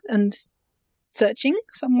disappearing and searching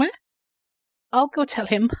somewhere? I'll go tell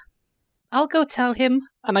him.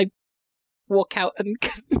 And I walk out and...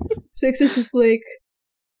 Six is just like,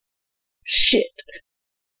 shit.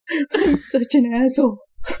 I'm such an asshole.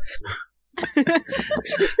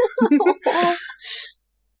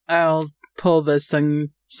 I'll pull the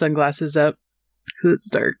sunglasses up because it's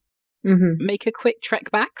dark. Mm-hmm. Make a quick trek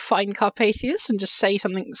back, find Carpathius, and just say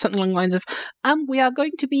something along the lines of, we are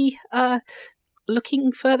going to be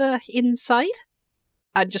looking further inside.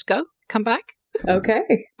 And just come back. Okay.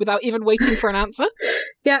 Without even waiting for an answer.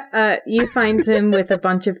 Yeah, you find him with a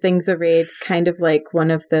bunch of things arrayed, kind of like one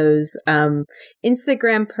of those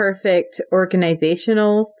Instagram perfect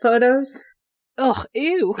organizational photos. Ugh,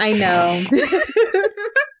 ew. I know.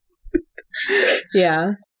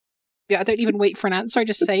 Yeah. Yeah, I don't even wait for an answer. I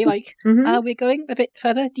just say, like, Mhm. we're going a bit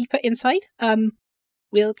further, deeper inside.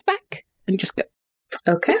 We'll be back. And just go.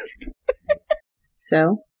 Okay.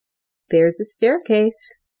 So, there's a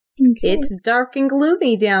staircase. Okay. It's dark and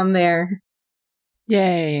gloomy down there.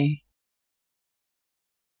 Yay.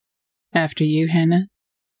 After you, Hannah.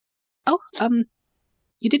 Oh,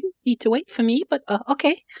 you didn't need to wait for me, but,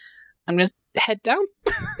 okay. I'm gonna head down.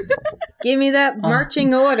 Give me that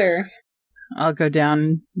marching order. I'll go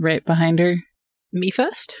down right behind her. Me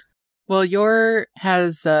first? Well, Yor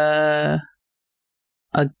has a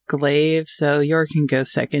glaive, so Yor can go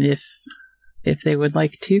second if they would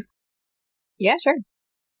like to. Yeah, sure.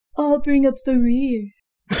 I'll bring up the rear.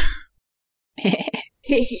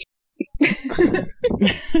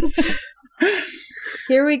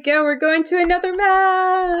 Here we go. We're going to another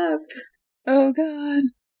map. Oh god.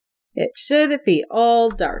 It should be all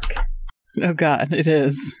dark. Oh god, it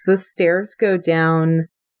is. The stairs go down,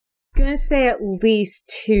 I'm gonna say at least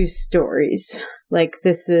 2 stories. Like,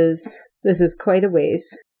 this is quite a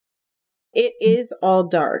ways. It is all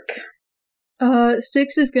dark.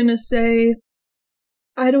 6 is gonna say,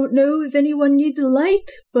 I don't know if anyone needs a light,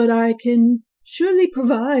 but I can surely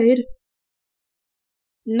provide.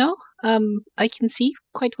 No, I can see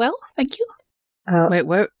quite well, thank you. Wait,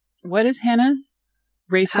 what is Hannah?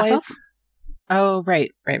 Race-wise? Half up? Oh,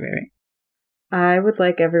 right. I would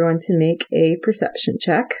like everyone to make a perception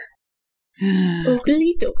check.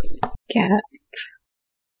 Oakley dokley. Gasp.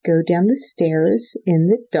 Go down the stairs in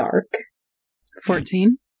the dark.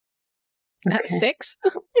 14. That's 6.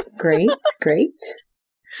 Great.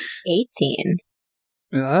 18.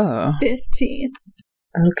 Oh, 15.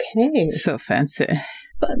 Okay. so fancy.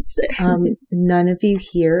 Fancy. None of you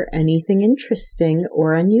hear anything interesting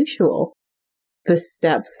or unusual. The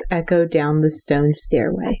steps echo down the stone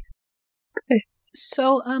stairway.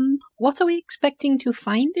 So, what are we expecting to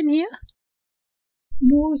find in here?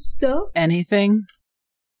 More stuff? Anything?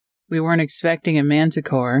 We weren't expecting a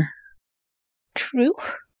manticore. True.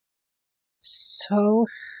 So,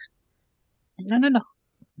 no.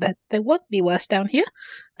 There won't be worse down here.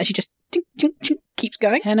 And she just tink, tink, tink, keeps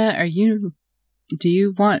going. Hannah, do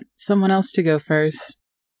you want someone else to go first?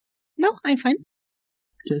 No, I'm fine.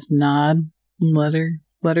 Just nod and let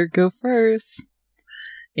her go first.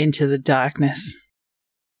 Into the darkness.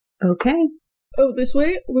 Okay. Oh, this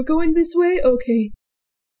way? We're going this way? Okay.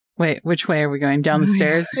 Wait, which way are we going? Down the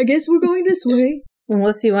stairs? I guess we're going this way.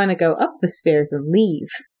 Unless you want to go up the stairs and leave.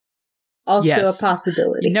 Also Yes. a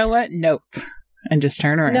possibility. You know what? Nope. And just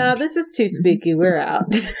turn around. No, this is too spooky. We're out.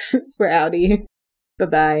 We're outie.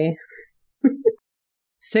 Bye-bye.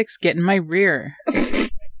 6, get in my rear.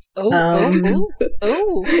 Oh. All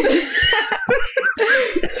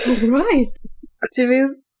right.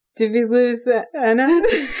 Did we lose Anna?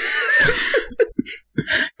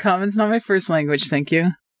 Common's not my first language, thank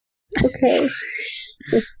you. Okay.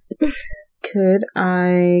 Could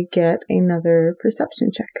I get another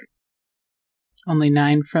perception check? Only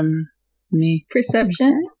 9 from me.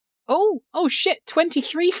 Perception. Oh shit,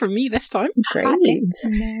 23 from me this time. Great.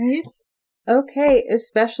 Nice. Okay,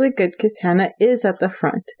 especially good because Hannah is at the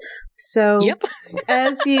front. So, Yep.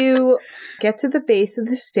 as you get to the base of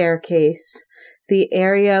the staircase, the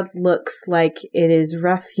area looks like it is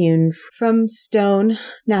rough-hewn from stone,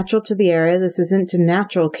 natural to the area. This isn't a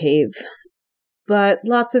natural cave, but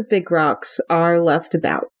lots of big rocks are left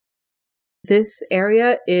about. This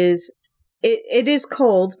area is It is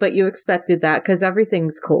cold, but you expected that because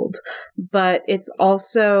everything's cold. But it's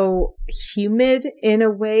also humid in a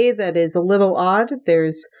way that is a little odd.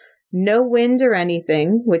 There's no wind or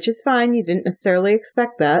anything, which is fine. You didn't necessarily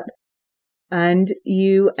expect that. And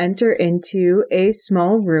you enter into a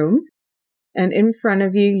small room. And in front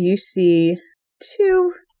of you, you see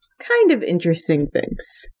 2 kind of interesting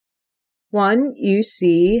things. One, you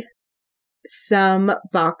see some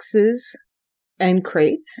boxes and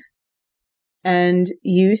crates. And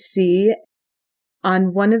you see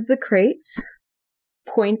on one of the crates,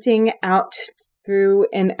 pointing out through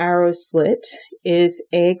an arrow slit, is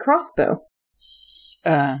a crossbow.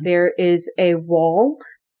 There is a wall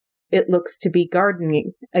it looks to be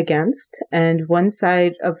gardening against, and one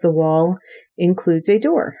side of the wall includes a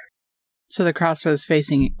door. So the crossbow's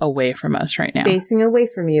facing away from us right now. Facing away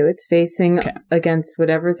from you. It's facing against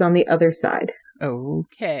whatever's on the other side.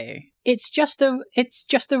 Okay. It's just a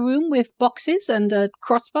room with boxes and a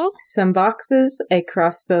crossbow. Some boxes, a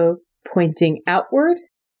crossbow pointing outward.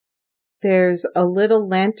 There's a little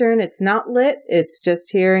lantern. It's not lit. It's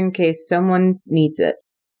just here in case someone needs it.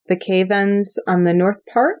 The cave ends on the north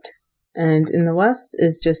part, and in the west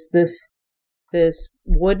is just this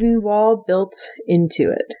wooden wall built into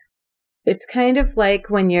it. It's kind of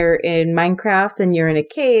like when you're in Minecraft and you're in a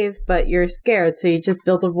cave, but you're scared, so you just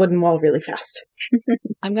build a wooden wall really fast.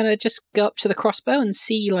 I'm going to just go up to the crossbow and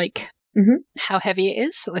see, how heavy it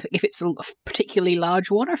is, if it's a particularly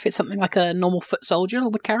large one, or if it's something like a normal foot soldier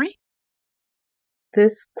would carry.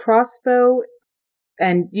 This crossbow,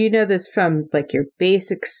 and you know this from, your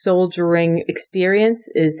basic soldiering experience,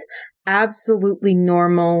 is absolutely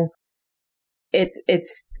normal.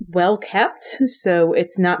 It's well kept, so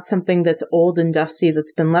it's not something that's old and dusty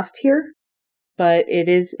that's been left here, but it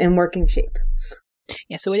is in working shape.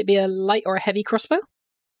 Yeah, so would it be a light or a heavy crossbow?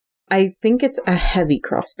 I think it's a heavy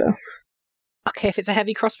crossbow. Okay, if it's a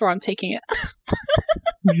heavy crossbow, I'm taking it.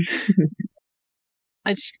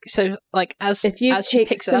 If you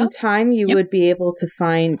take some time, you would be able to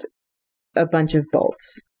find a bunch of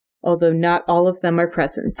bolts, although not all of them are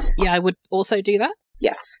present. Yeah, I would also do that.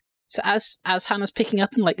 Yes. So as Hannah's picking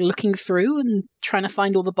up and looking through and trying to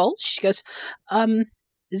find all the bolts, she goes,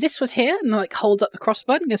 this was here, and holds up the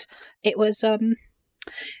crossbow and goes, it was,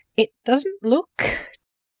 it doesn't look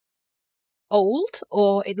old,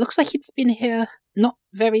 or it looks like it's been here not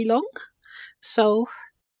very long. So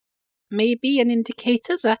maybe an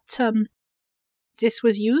indicator that this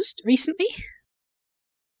was used recently.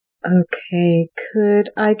 Okay,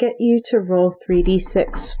 could I get you to roll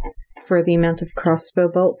 3d6 for the amount of crossbow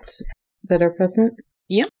bolts that are present?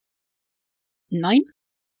 Yep. 9.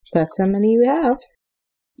 That's how many you have.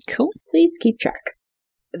 Cool. Please keep track.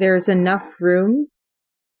 There's enough room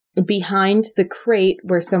behind the crate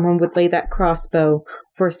where someone would lay that crossbow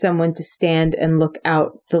for someone to stand and look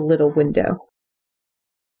out the little window.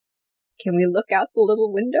 Can we look out the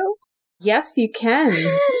little window? Yes, you can.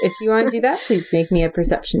 If you want to do that, please make me a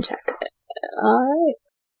perception check. Alright.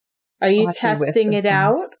 Are you testing it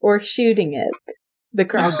out or shooting it? The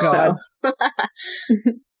crossbow. Oh,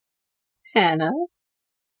 God. Hannah?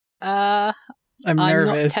 I'm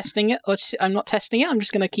nervous. Not testing it, or I'm not testing it. I'm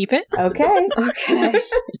just going to keep it. Okay. Okay.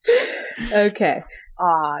 Okay.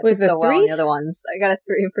 Did so well on the other ones. I got a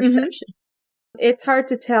 3 in perception. It's hard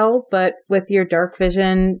to tell, but with your dark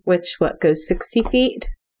vision, which, goes 60 feet?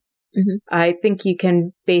 Mm-hmm. I think you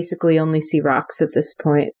can basically only see rocks at this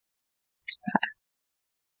point.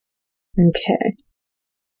 Okay.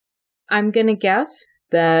 I'm gonna guess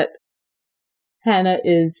that Hannah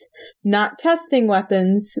is not testing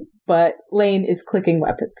weapons, but Lane is clicking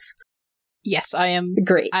weapons. Yes, I am.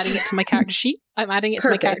 Great. Adding it to my character sheet. I'm adding it to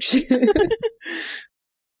my character sheet.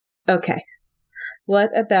 Okay.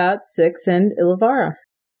 What about Six and Ilivara?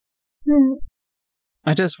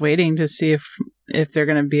 I'm just waiting to see if they're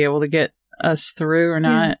going to be able to get us through or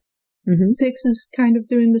not. Mm-hmm. Six is kind of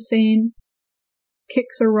doing the same.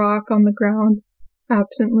 Kicks a rock on the ground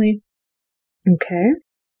absently. Okay.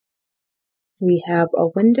 We have a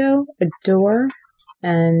window, a door,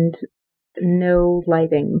 and no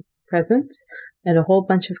lighting present, and a whole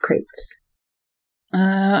bunch of crates.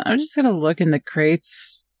 I'm just going to look in the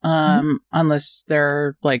crates. Unless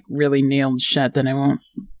they're really nailed shut, then I won't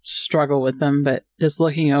struggle with them, but just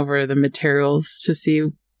looking over the materials to see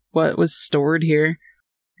what was stored here.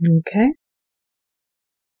 Okay.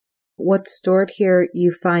 What's stored here,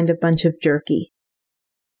 you find a bunch of jerky.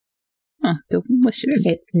 Huh, delicious.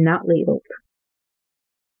 It's not labeled.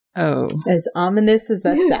 Oh. As ominous as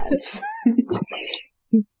that sounds.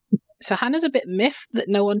 So Hannah's a bit miffed that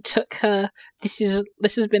no one took her this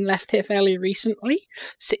has been left here fairly recently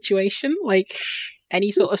situation, any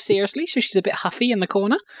sort of seriously, so she's a bit huffy in the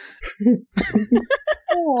corner.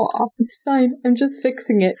 Oh, it's fine. I'm just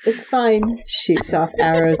fixing it. It's fine. Shoots off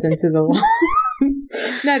arrows into the wall.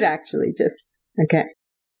 Not actually, just okay.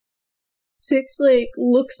 Six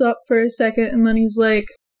looks up for a second and then he's like,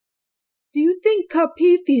 "Do you think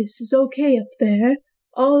Carpathius is okay up there?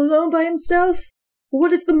 All alone by himself?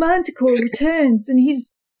 What if the Manticore returns and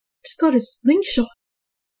he's just got a slingshot?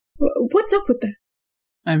 What's up with that?"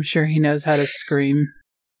 I'm sure he knows how to scream.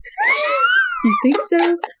 You think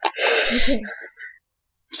so? Okay.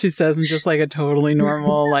 She says in just a totally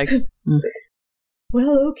normal,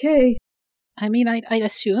 Well, okay. I mean, I'd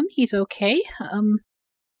assume he's okay.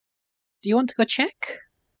 Do you want to go check?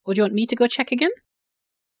 Or do you want me to go check again?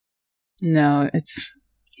 No,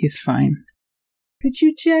 he's fine. Could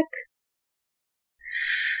you check?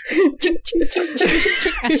 Ching, ching, ching, ching, ching,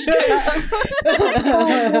 ching, as she goes up.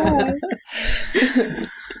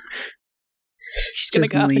 She's going to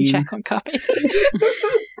Just go up and lean. check on Carpe.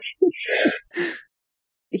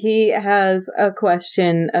 He has a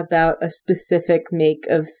question about a specific make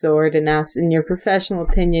of sword and asks, in your professional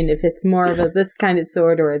opinion, if it's more of a this kind of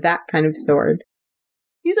sword or a that kind of sword.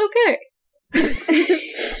 He's okay.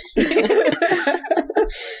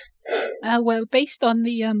 Well, based on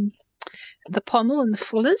the pommel and the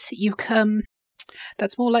fullers, you can.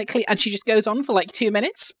 That's more likely. And she just goes on for like 2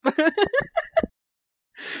 minutes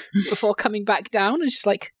before coming back down, and she's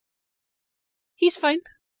like, "He's fine.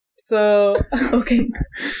 So, Okay.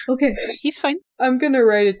 He's fine." I'm going to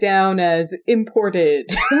write it down as imported.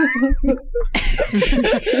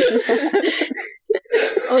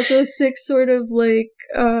 Also, Six sort of like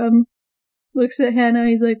looks at Hannah.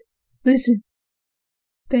 He's like, "Listen,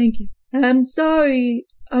 thank you. I'm sorry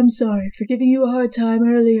for giving you a hard time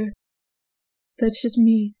earlier. That's just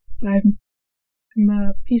me. I'm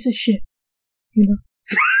a piece of shit, you know."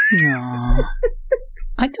 Aww.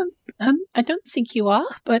 I don't think you are,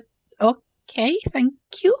 but okay, thank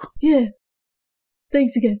you. Yeah.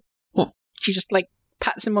 Thanks again. She just like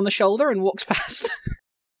pats him on the shoulder and walks past.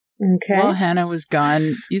 Okay. While Hannah was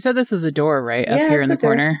gone, you said this was a door, right? Up Yeah, here it's in the a door.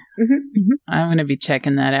 corner? Mhm. I'm going to be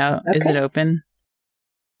checking that out. Is Okay. it open?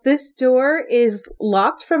 This door is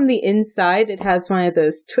locked from the inside. It has one of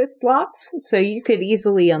those twist locks, so you could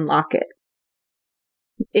easily unlock it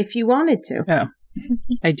if you wanted to. Oh,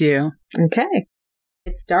 I do. Okay.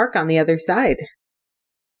 It's dark on the other side.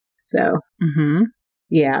 So, Mm-hmm.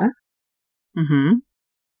 yeah. Mm-hmm.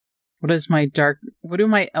 What do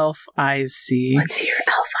my elf eyes see? What do your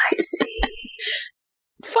elf eyes see?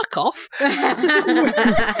 Fuck off.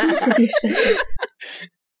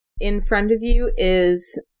 In front of you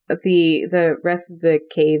is the rest of the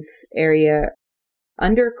cave area,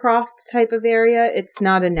 undercroft type of area. It's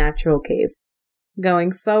not a natural cave.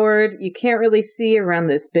 Going forward, you can't really see around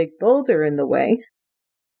this big boulder in the way.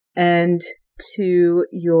 And to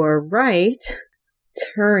your right,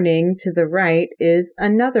 turning to the right, is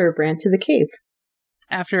another branch of the cave.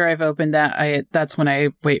 After I've opened that, that's when I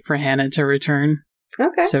wait for Hannah to return.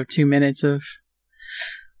 Okay. So 2 minutes of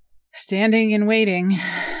standing and waiting.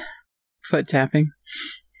 Foot tapping.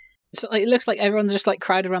 So it looks like everyone's just like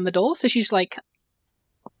crowded around the door. So she's like,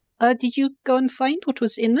 "Did you go and find what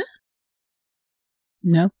was in there?"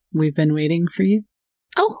 No, we've been waiting for you.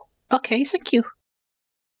 "Oh, okay, thank you."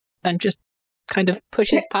 And just kind of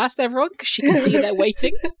pushes past everyone because she can see they're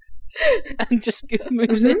waiting, and just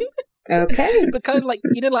moves in. Okay. But kind of like,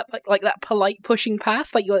 you know, like that polite pushing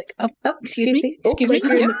past. Like you're like, "Oh, Oh, excuse me, Oh, excuse me."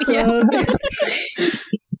 Like you're in the Yeah. club.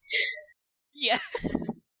 Yeah.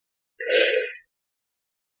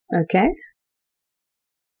 Okay.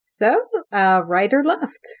 So, right or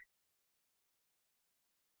left?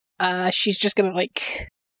 She's just gonna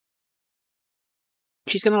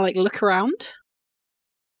look around,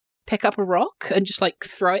 pick up a rock, and just like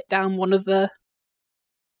throw it down one of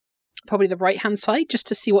probably the right hand side, just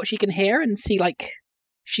to see what she can hear and see like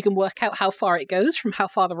she can work out how far it goes from how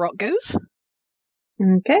far the rock goes.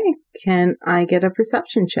 Okay. Can I get a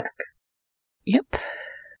perception check? Yep.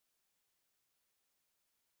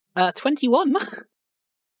 21.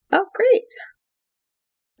 Oh, great.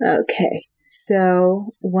 Okay. So,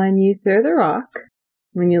 when you throw the rock,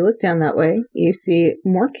 when you look down that way, you see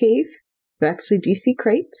more cave. You actually do see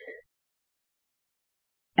crates.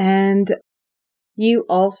 And you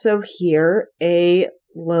also hear a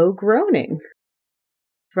low groaning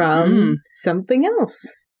from something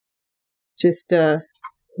else. Just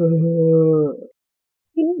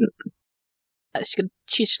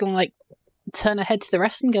She's gonna like turn her head to the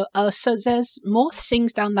rest and go, "Oh, so there's more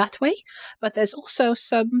things down that way, but there's also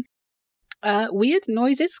some weird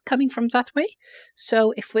noises coming from that way.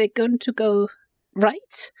 So if we're going to go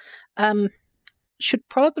right, should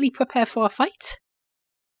probably prepare for a fight."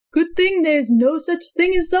 Good thing there's no such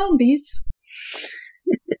thing as zombies.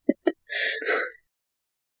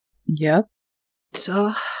 Yep.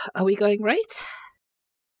 So, are we going right?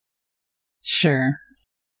 Sure.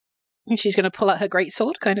 And she's going to pull out her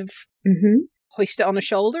greatsword, kind of hoist it on her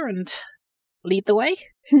shoulder and lead the way.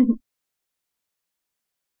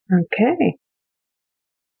 Okay.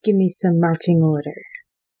 Give me some marching order.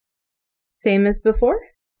 Same as before?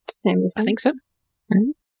 Same with I think so.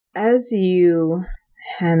 As you,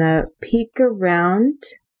 Hannah, peek around.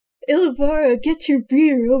 Ilvara, get your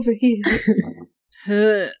beer over here.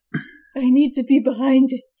 I need to be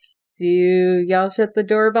behind it. Do y'all shut the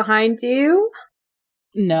door behind you?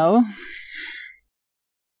 No.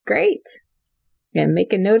 Great. Gonna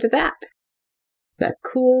make a note of that. It's a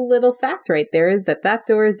cool little fact right there that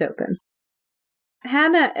door is open.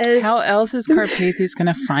 Hannah is... How else is Carpathius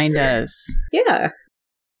going to find us? Yeah.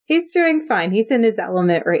 He's doing fine. He's in his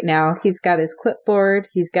element right now. He's got his clipboard.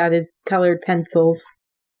 He's got his colored pencils.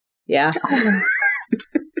 Yeah.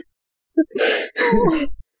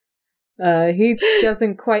 He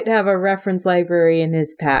doesn't quite have a reference library in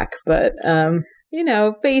his pack, but,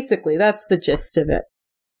 basically that's the gist of it.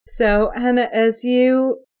 So, Hannah, as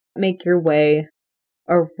you make your way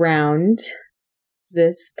around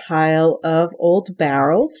this pile of old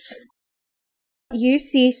barrels, you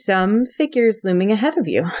see some figures looming ahead of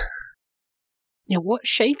you. Yeah, what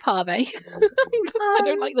shape are they? I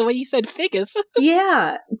don't like the way you said figures.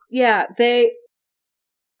 Yeah, they...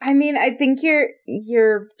 I mean, I think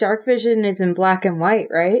your dark vision is in black and white,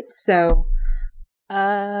 right? So...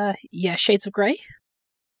 yeah, shades of grey?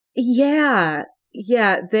 Yeah,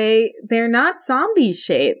 they're not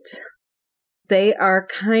zombie-shaped. They are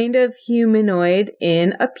kind of humanoid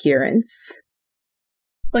in appearance.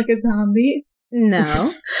 Like a zombie?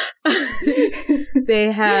 No.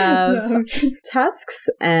 They have tusks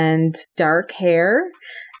and dark hair,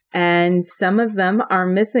 and some of them are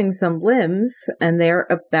missing some limbs, and they're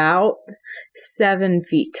about 7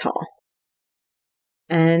 feet tall.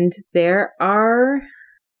 And there are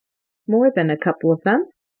more than a couple of them.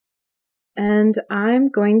 And I'm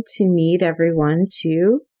going to need everyone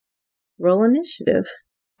to roll initiative.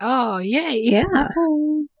 Oh, yay. Yeah.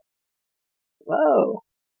 Whoa.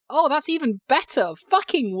 Oh, that's even better.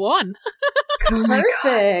 Fucking 1. Oh my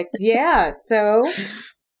Perfect. Yeah. So,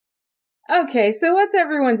 okay. So what's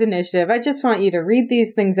everyone's initiative? I just want you to read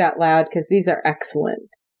these things out loud because these are excellent.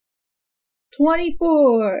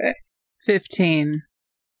 24. 15.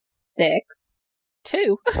 6.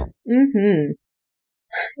 2. Mm-hmm.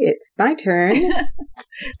 It's my turn.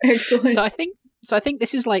 Excellent. So I think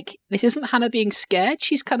this isn't Hannah being scared.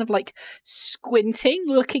 She's kind of like squinting,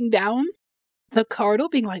 looking down the corridor,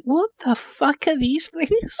 being like, what the fuck are these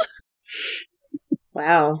things?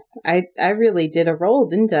 Wow. I really did a roll,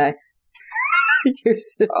 didn't I? You're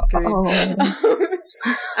so screwed.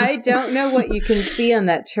 I don't know what you can see on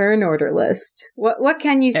that turn order list. What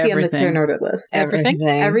can you see on the turn order list? Everything.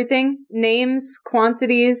 Everything? Names,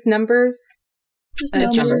 quantities, numbers?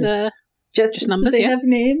 Just numbers, Do they yeah. have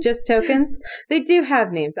names? Just tokens? They do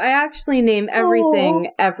have names. I actually name everything.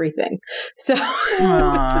 So,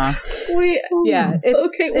 Wait. Yeah.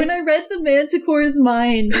 When I read the Manticore's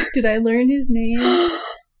mind, did I learn his name?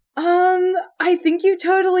 I think you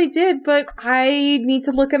totally did, but I need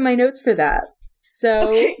to look at my notes for that. So,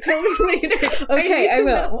 Okay, tell me later. Okay, I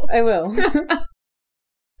will.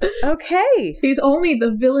 Okay. He's only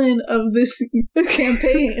the villain of this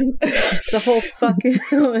campaign. The whole fucking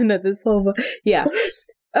villain of this whole... Yeah.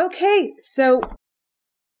 Okay, so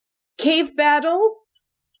cave battle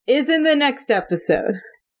is in the next episode.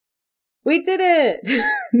 We did it!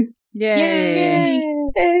 Yay!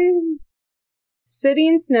 City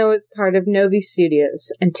and Snow is part of Novi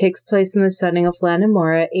Studios and takes place in the setting of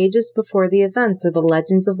Lanamora ages before the events of the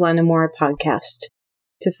Legends of Lanamora podcast.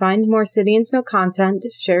 To find more City and Snow content,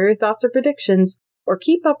 share your thoughts or predictions, or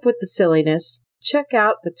keep up with the silliness, check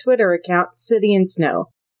out the Twitter account City and Snow.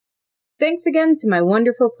 Thanks again to my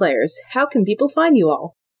wonderful players. How can people find you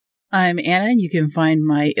all? I'm Anna. You can find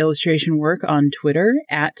my illustration work on Twitter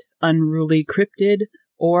at unrulycryptid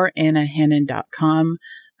or annahannon.com.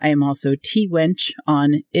 I am also T-Wench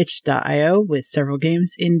on itch.io with several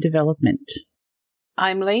games in development.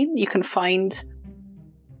 I'm Lane. You can find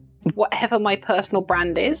whatever my personal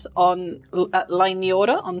brand is at Line the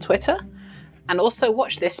Order on Twitter. And also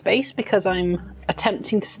watch this space because I'm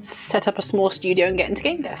attempting to set up a small studio and get into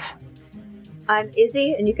game dev. I'm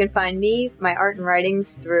Izzy, and you can find me, my art and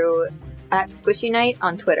writings, through at Squishy Night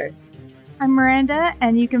on Twitter. I'm Miranda,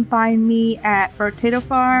 and you can find me at Potato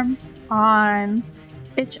Farm on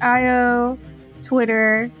itch.io,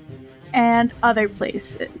 Twitter, and other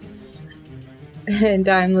places. And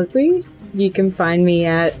I'm Lizzie. You can find me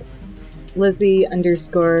at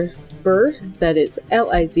Lizzie_Burr, that is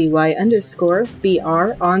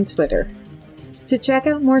LIZY_BR on Twitter. To check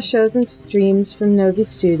out more shows and streams from Novi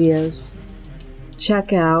Studios,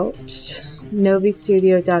 check out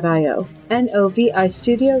novistudio.io,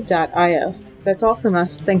 novistudio.io. That's all from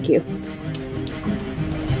us. Thank you.